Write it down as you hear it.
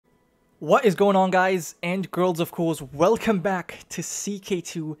What is going on, guys and girls, of course? Welcome back to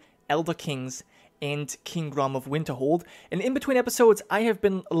CK2 Elder Kings and Kingdom of Winterhold. And in between episodes, I have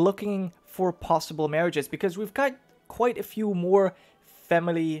been looking for possible marriages because we've got quite a few more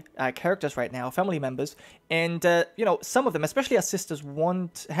family characters right now, family members, and you know, some of them, especially our sisters,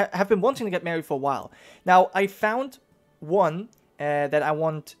 have been wanting to get married for a while. Now, I found one that I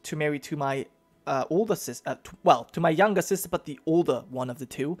want to marry to my older sister, to my younger sister, but the older one of the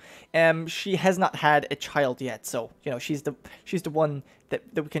two. She has not had a child yet, so you know, she's the one that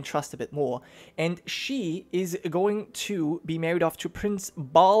we can trust a bit more. And she is going to be married off to Prince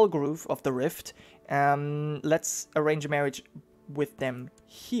Balgrove of the Rift. Let's arrange a marriage with them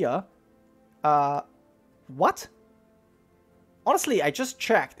here. What? Honestly, I just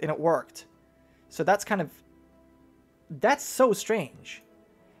checked and it worked. So that's so strange.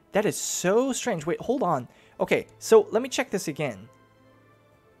 That is so strange. Wait, hold on. Okay, so let me check this again.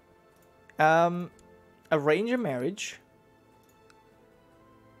 Arrange a marriage.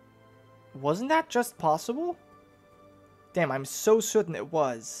 Wasn't that just possible? Damn, I'm so certain it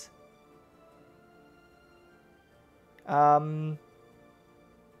was.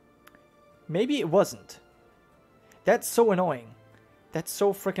 Maybe it wasn't. That's so annoying. That's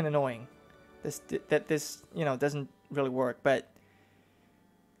so freaking annoying. This, you know, doesn't really work, but...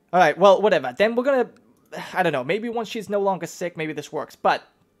 Alright, well, whatever. Then we're gonna... I don't know, maybe once she's no longer sick, maybe this works. But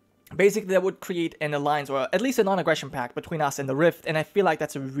basically that would create an alliance, or at least a non-aggression pact between us and the Rift, and I feel like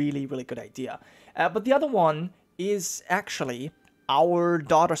that's a really, really good idea. But the other one is actually our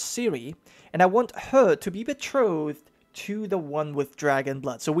daughter Ciri, and I want her to be betrothed to the one with dragon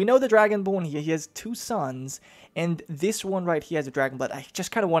blood. So we know the Dragonborn here, he has 2 sons, and this one right here has a dragon blood. I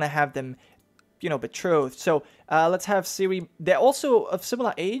just kind of want to have them, you know, betrothed. So let's have Ciri. They're also of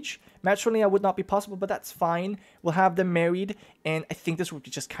similar age. Matrimony would not be possible, but that's fine. We'll have them married, and I think this would be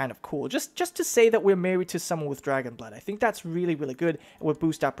just kind of cool. Just to say that we're married to someone with dragon blood. I think that's really, really good. It would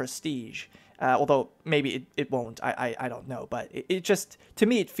boost our prestige. Although maybe it won't. I don't know. But it just, to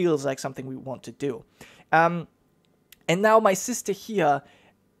me, it feels like something we want to do. And now my sister here,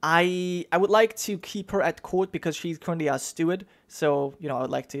 I would like to keep her at court because she's currently our steward. So, you know, I would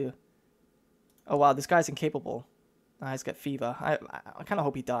like to... Oh wow, this guy's incapable. He's got fever. I kind of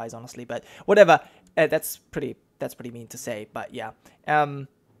hope he dies, honestly, but whatever. That's pretty mean to say, but yeah. So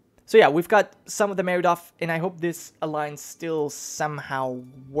yeah, we've got some of them married off, and I hope this alliance still somehow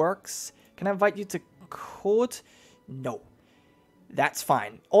works. Can I invite you to court? No. That's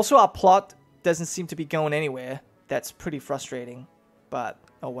fine. Also, our plot doesn't seem to be going anywhere. That's pretty frustrating, but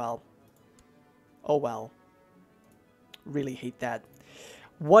oh well. Oh well. Really hate that.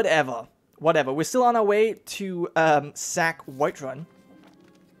 Whatever. Whatever. We're still on our way to sack Whiterun.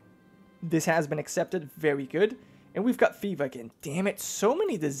 This has been accepted. Very good. And we've got fever again. Damn it. So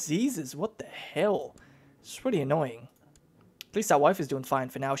many diseases. What the hell? It's pretty annoying. At least our wife is doing fine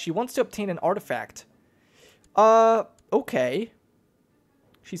for now. She wants to obtain an artifact. Okay.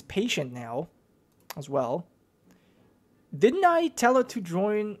 She's patient now as well. Didn't I tell her to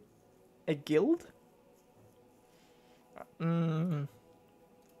join a guild?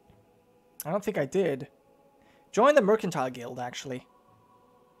 I don't think I did. Join the Mercantile Guild, actually.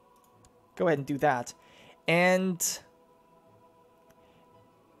 Go ahead and do that. And...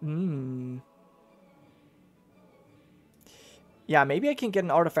 yeah, maybe I can get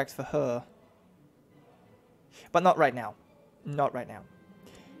an artifact for her. But not right now. Not right now.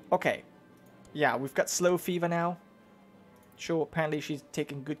 Okay. Yeah, we've got slow fever now. Sure, apparently she's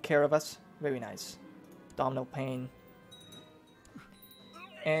taking good care of us. Very nice. Abdominal pain.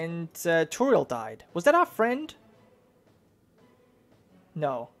 And Turiel died. Was that our friend?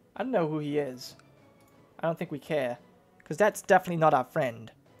 No. I don't know who he is. I don't think we care. Because that's definitely not our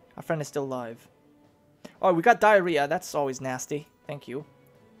friend. Our friend is still alive. Oh, we got diarrhea. That's always nasty. Thank you.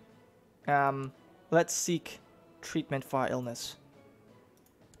 Let's seek treatment for our illness.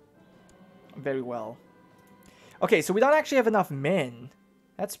 Very well. Okay, so we don't actually have enough men.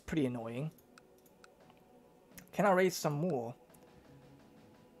 That's pretty annoying. Can I raise some more?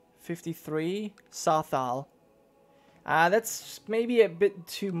 53, Sarthal. That's maybe a bit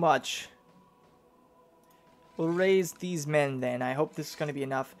too much. We'll raise these men then. I hope this is going to be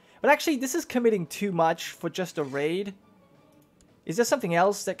enough. But actually, this is committing too much for just a raid. Is there something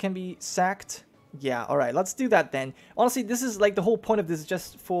else that can be sacked? Yeah, alright, let's do that then. Honestly, this is like the whole point of this is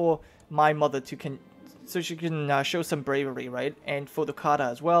just for my mother to so she can show some bravery, right? And for the Kata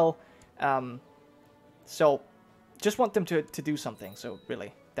as well. So, just want them to do something, so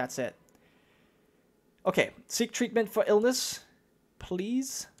really. That's it. Okay, seek treatment for illness,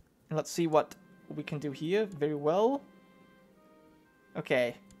 please. And let's see what we can do here. Very well.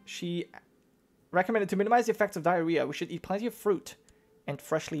 Okay, She recommended to minimize the effects of diarrhea, we should eat plenty of fruit and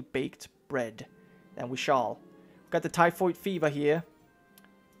freshly baked bread. Then we shall. We've got the typhoid fever here.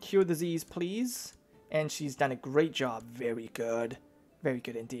 Cure disease, please. And she's done a great job. Very good. Very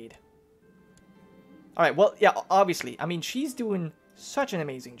good indeed. Alright, well, yeah, obviously. I mean, she's doing such an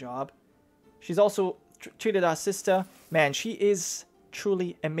amazing job. She's also treated our sister. Man, she is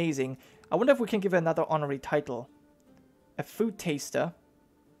truly amazing. I wonder if we can give her another honorary title. A food taster.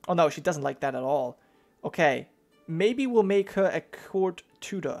 Oh no, she doesn't like that at all. Okay, maybe we'll make her a court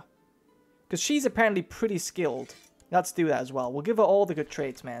tutor. Because she's apparently pretty skilled. Let's do that as well. We'll give her all the good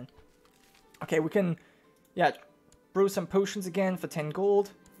traits, man. Okay, we can, yeah, brew some potions again for 10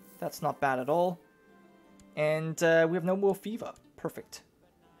 gold. That's not bad at all. And we have no more fever. Perfect.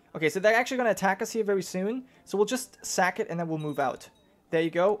 Okay, so they're actually going to attack us here very soon. So we'll just sack it and then we'll move out. There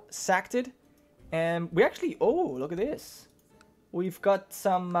you go. Sacked it. And we actually... Oh, look at this. We've got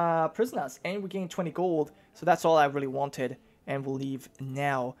some prisoners. And we gained 20 gold. So that's all I really wanted. And we'll leave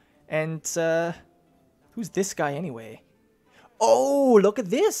now. And who's this guy anyway? Oh, look at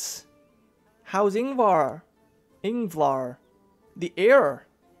this. How's Ingvar? Ingvar. The heir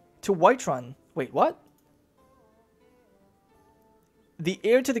to Whiterun. Wait, what? The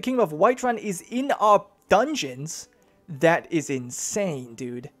heir to the kingdom of Whiterun is in our dungeons? That is insane,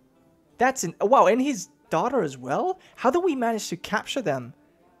 dude. That's oh, wow, and his daughter as well? How did we manage to capture them?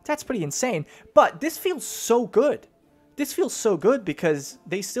 That's pretty insane. But this feels so good. This feels so good because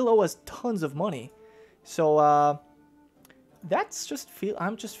they still owe us tons of money. So, that's just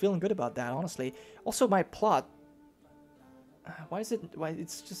I'm just feeling good about that, honestly. Also, my plot. Why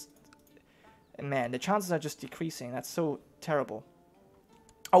it's just... Man, the chances are just decreasing. That's so terrible.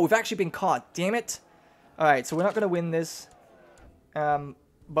 Oh, we've actually been caught. Damn it. Alright, so we're not going to win this.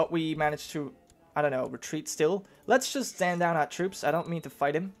 But we managed to, I don't know, retreat still. Let's just stand down our troops. I don't mean to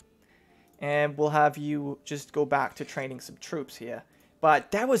fight him. And we'll have you just go back to training some troops here.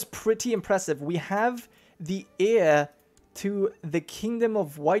 But that was pretty impressive. We have the heir to the kingdom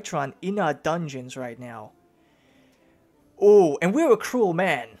of Whiterun in our dungeons right now. Oh, and we're a cruel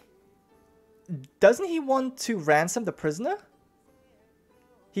man. Doesn't he want to ransom the prisoner?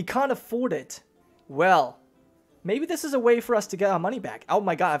 He can't afford it. Well, maybe this is a way for us to get our money back. Oh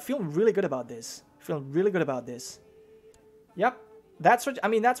my god, I feel really good about this. I feel really good about this. Yep, that's what, I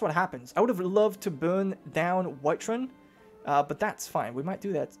mean, that's what happens. I would have loved to burn down Whiterun, but that's fine. We might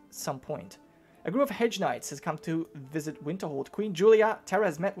do that at some point. A group of hedge knights has come to visit Winterhold. Queen Julia Terra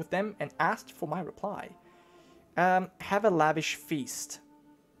has met with them and asked for my reply. Have a lavish feast.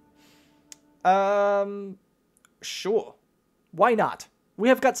 Sure. Why not? We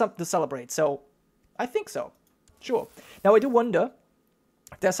have got something to celebrate, so I think so. Sure. Now, I do wonder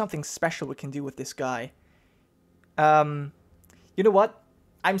if there's something special we can do with this guy. You know what?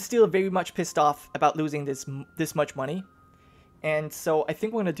 I'm still very much pissed off about losing this much money. And so I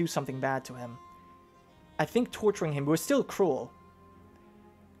think we're going to do something bad to him. I think torturing him, we're still cruel.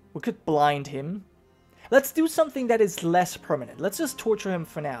 We could blind him. Let's do something that is less permanent. Let's just torture him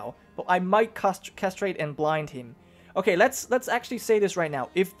for now. But I might castrate and blind him. Okay, let's actually say this right now.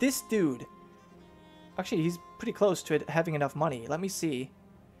 If this dude... Actually, he's pretty close to it having enough money. Let me see.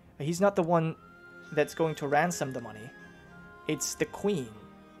 He's not the one that's going to ransom the money. It's the queen.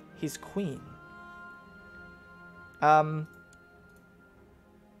 His queen.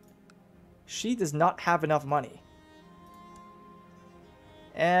 She does not have enough money.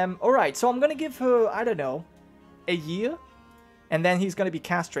 Alright, so I'm gonna give her, I don't know, a year? And then he's gonna be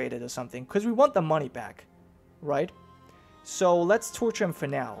castrated or something. Because we want the money back. Right? So let's torture him for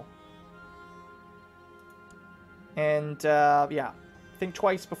now. And, yeah. Think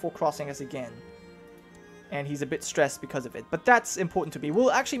twice before crossing us again. And he's a bit stressed because of it. But that's important to me.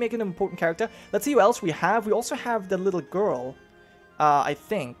 We'll actually make an important character. Let's see who else we have. We also have the little girl, I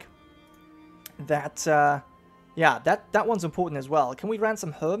think. That, yeah, that one's important as well. Can we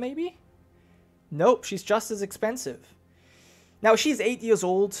ransom her, maybe? Nope, she's just as expensive. Now, she's 8 years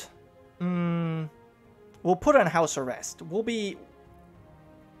old. We'll put her in house arrest. We'll be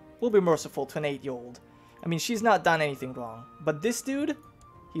merciful to an 8-year-old. I mean, she's not done anything wrong. But this dude,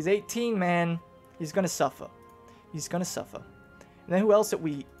 he's 18, man. He's gonna suffer. He's gonna suffer. And then who else did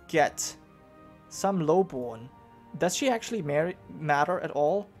we get? Some lowborn. Does she actually matter at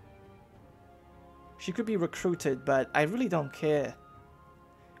all? She could be recruited, but I really don't care.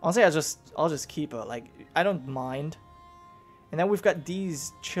 Honestly, I'll just keep her. Like, I don't mind. And then we've got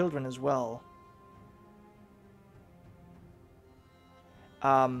these children as well.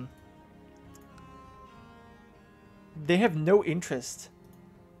 They have no interest.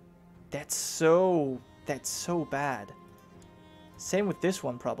 That's so bad. Same with this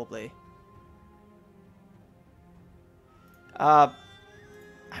one, probably. I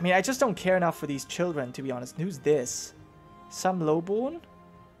mean, I just don't care enough for these children, to be honest. Who's this? Some lowborn?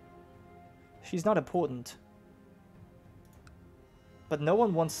 She's not important. But no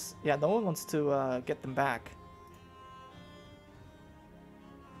one wants... Yeah, no one wants to get them back.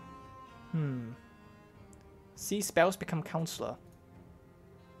 See spouse become counselor.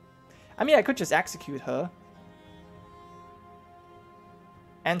 I mean, I could just execute her.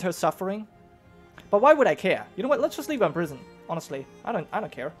 End her suffering. But why would I care? You know what? Let's just leave her in prison. Honestly, I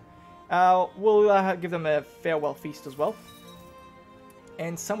don't care. We'll give them a farewell feast as well.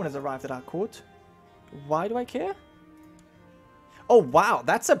 And someone has arrived at our court. Why do I care? Oh wow,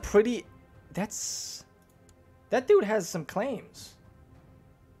 that's a pretty... That dude has some claims.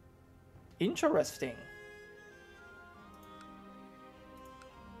 Interesting.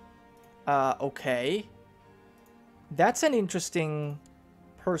 Okay. That's an interesting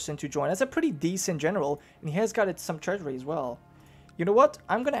person to join. That's a pretty decent general, and he has got some treasury as well. You know what?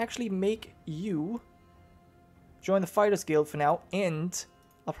 I'm gonna actually make you join the Fighters Guild for now, and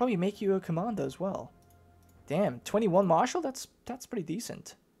I'll probably make you a commander as well. Damn, 21 marshal? That's pretty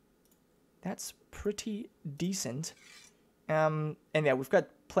decent. That's pretty decent. And yeah, we've got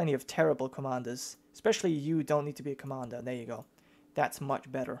plenty of terrible commanders. Especially you don't need to be a commander. There you go. That's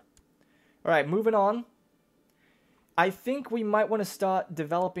much better. Alright, moving on. I think we might want to start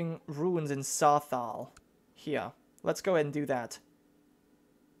developing ruins in Sarthal. Here. Let's go ahead and do that.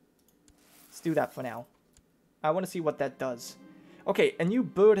 Let's do that for now. I want to see what that does. Okay, a new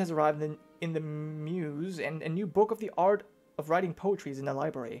bird has arrived in the muse, and a new book of the art of writing poetry is in the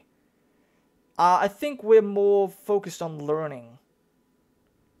library. I think we're more focused on learning.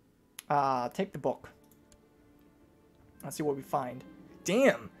 Take the book. Let's see what we find.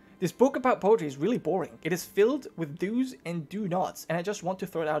 Damn! This book about poetry is really boring. It is filled with do's and do nots, and I just want to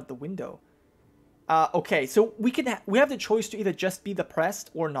throw it out the window. Okay, so we have the choice to either just be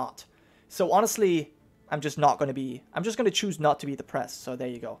depressed or not. So honestly, I'm just going to choose not to be depressed. So there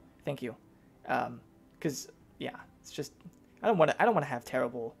you go. Thank you. Because yeah, it's just I don't want to have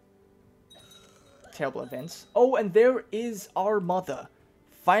terrible events. Oh, and there is our mother.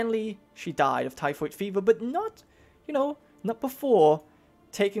 Finally, she died of typhoid fever, but not, not before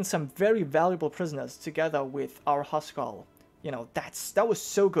taking some very valuable prisoners together with our Huskal. That was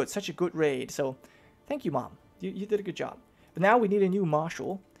so good, such a good raid. So, thank you, Mom. You did a good job. But now we need a new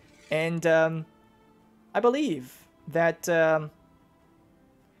marshal, and I believe that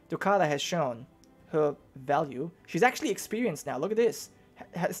Ducata has shown her value. She's actually experienced now. Look at this.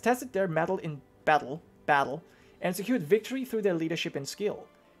 Has tested their mettle in battle, and secured victory through their leadership and skill.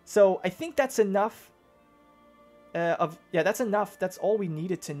 So I think that's enough. That's enough. That's all we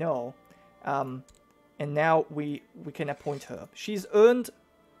needed to know. And now we can appoint her. She's earned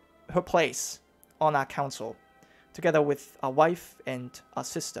her place on our council, together with our wife and our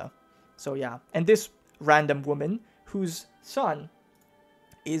sister. So yeah, and this random woman whose son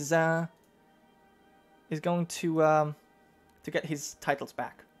is going to get his titles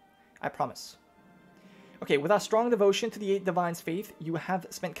back. I promise. Okay, with our strong devotion to the 8 Divines' faith, you have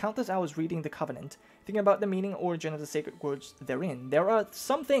spent countless hours reading the Covenant, thinking about the meaning and origin of the sacred words therein. There are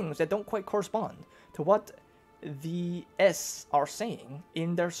some things that don't quite correspond to what the S are saying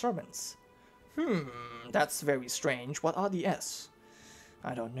in their sermons. That's very strange. What are the S?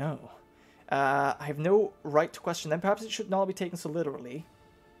 I don't know. I have no right to question them. Perhaps it should not be taken so literally.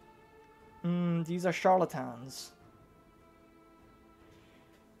 These are charlatans.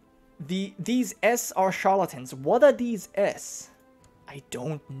 These S are charlatans. What are these S? I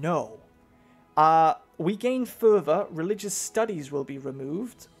don't know. We gain further. Religious studies will be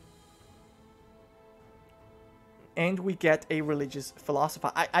removed. And we get a religious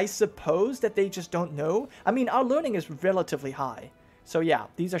philosopher. I suppose that they just don't know. I mean, our learning is relatively high. So yeah,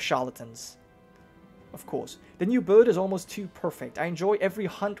 these are charlatans. Of course. The new bird is almost too perfect. I enjoy every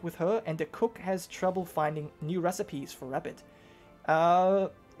hunt with her, and the cook has trouble finding new recipes for rabbit.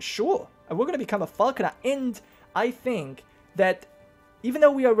 Sure. We're going to become a falconer, and I think that even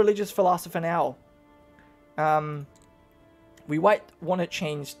though we are a religious philosopher now, we might want to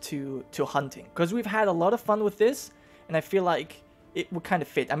change to hunting, because we've had a lot of fun with this, and I feel like it would kind of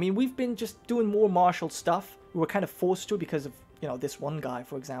fit. I mean, we've been just doing more martial stuff. We were kind of forced to because of, this one guy,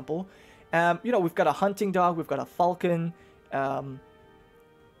 for example. We've got a hunting dog, we've got a falcon, and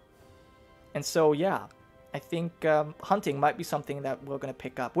so, yeah. I think hunting might be something that we're going to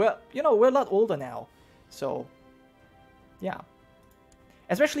pick up. We're a lot older now. So, yeah.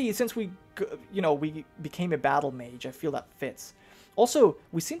 Especially since we became a battle mage. I feel that fits. Also,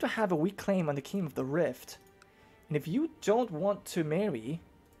 we seem to have a weak claim on the King of the Rift. And if you don't want to marry,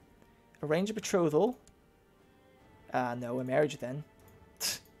 arrange a betrothal. No, a marriage then.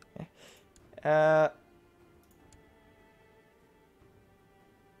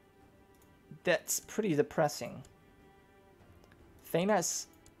 That's pretty depressing. Thaina's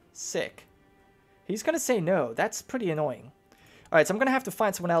sick. He's gonna say no. That's pretty annoying. Alright, so I'm gonna have to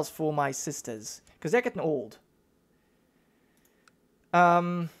find someone else for my sisters. Because they're getting old.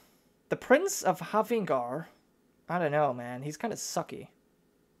 The Prince of Havingar. I don't know, man. He's kind of sucky.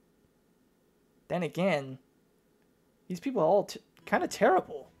 Then again, these people are all kind of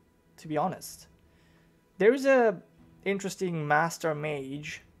terrible, to be honest. There's a interesting Master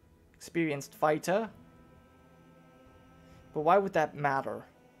Mage, experienced fighter. But why would that matter?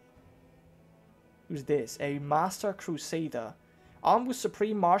 Who's this? A Master Crusader. Armed with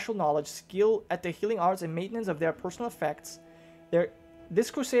supreme martial knowledge, skill at the healing arts and maintenance of their personal effects, this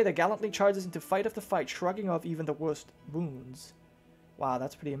Crusader gallantly charges into fight after fight, shrugging off even the worst wounds. Wow,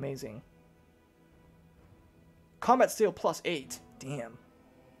 that's pretty amazing. Combat skill +8. Damn.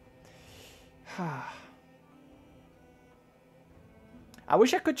 I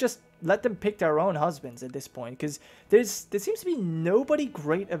wish I could just let them pick their own husbands at this point, because there seems to be nobody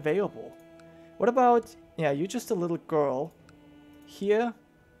great available. What about... Yeah, you're just a little girl. Here,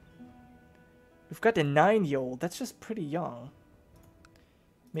 we've got a 9-year-old. That's just pretty young.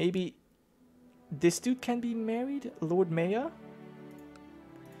 Maybe this dude can be married? Lord Mayor?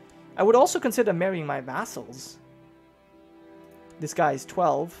 I would also consider marrying my vassals. This guy is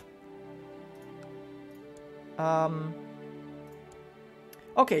 12.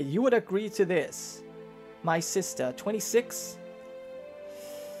 Okay, you would agree to this. My sister, 26.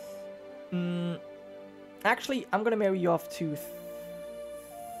 Actually, I'm gonna marry you off to...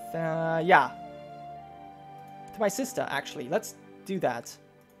 yeah. To my sister, actually. Let's do that.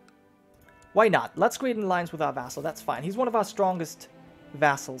 Why not? Let's create an alliance with our vassal. That's fine. He's one of our strongest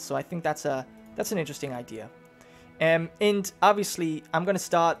vassals, so I think that's an interesting idea. And obviously, I'm gonna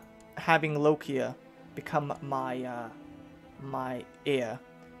start having Lokia become my my heir.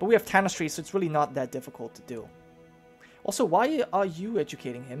 But we have Tanistry, so it's really not that difficult to do. Also, why are you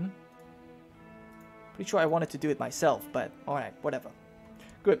educating him? Pretty sure I wanted to do it myself, but alright, whatever.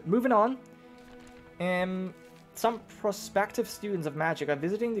 Good, moving on. Some prospective students of magic are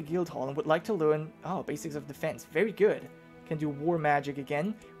visiting the guild hall and would like to learn, basics of defense. Very good. Can do war magic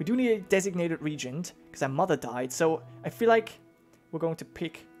again. We do need a designated regent, because our mother died, so I feel like we're going to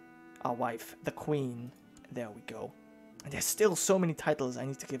pick our wife, the queen. There we go. And there's still so many titles I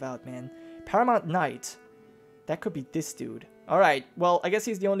need to give out, man. Paramount Knight. That could be this dude. Alright, well, I guess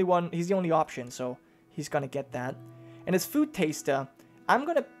he's the only one, he's the only option, so he's gonna get that. And as food taster, I'm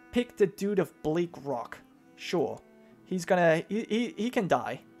gonna pick the dude of Bleak Rock. Sure. He's gonna... He can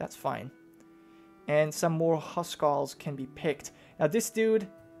die. That's fine. And some more Huskarls can be picked. Now, this dude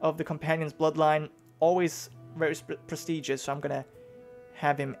of the Companion's Bloodline, always very prestigious, so I'm gonna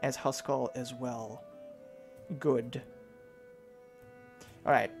have him as Huskarl as well. Good.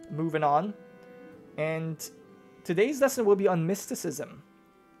 Alright, moving on. And today's lesson will be on mysticism.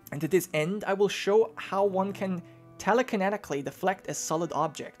 And to this end, I will show how one can telekinetically deflect a solid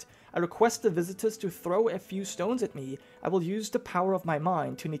object. I request the visitors to throw a few stones at me. I will use the power of my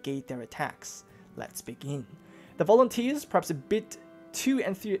mind to negate their attacks. Let's begin. The volunteers, perhaps a bit too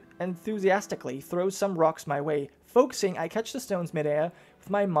enthusiastically, throw some rocks my way. Focusing, I catch the stones midair with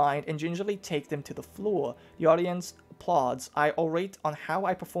my mind and gingerly take them to the floor. The audience applauds. I orate on how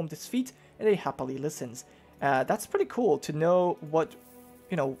I perform this feat, and they happily listens. That's pretty cool to know what,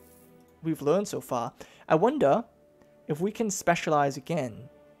 you know, we've learned so far. I wonder if we can specialize again.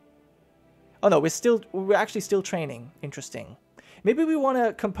 Oh no, we're actually still training. Interesting. Maybe we want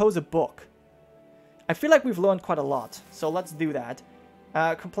to compose a book. I feel like we've learned quite a lot, so let's do that.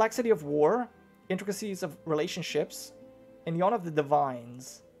 Complexity of war, intricacies of relationships, and the honor of the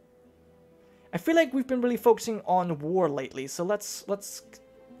divines. I feel like we've been really focusing on war lately, so let's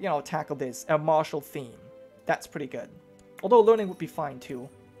you know, tackle this. A martial theme. That's pretty good. Although learning would be fine too.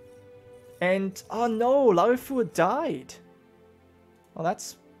 And, oh no, Laufur died. Well,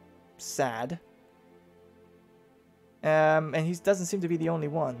 that's sad. And he doesn't seem to be the only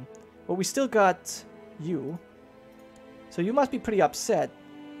one. But we still got you. So you must be pretty upset.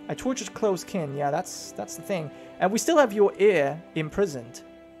 I tortured close kin. Yeah, that's the thing. And we still have your heir imprisoned.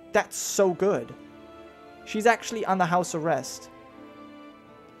 That's so good. She's actually under house arrest.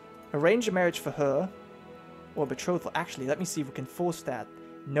 Arrange a marriage for her. Or betrothal. Actually, let me see if we can force that.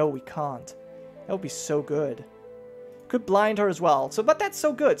 No, we can't. That would be so good. Could blind her as well. So, but that's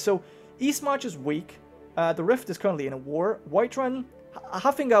so good. So, Eastmarch is weak. The Rift is currently in a war. Whiterun,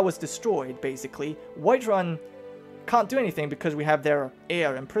 Hafingar was destroyed, basically. Whiterun can't do anything because we have their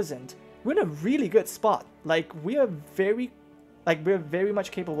heir imprisoned, we're in a really good spot. Like, we're very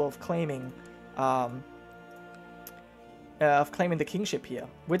much capable of claiming the kingship here.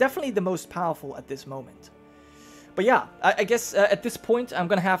 We're definitely the most powerful at this moment. But yeah, I guess at this point, I'm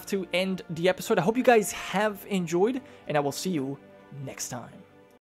gonna have to end the episode. I hope you guys have enjoyed, and I will see you next time.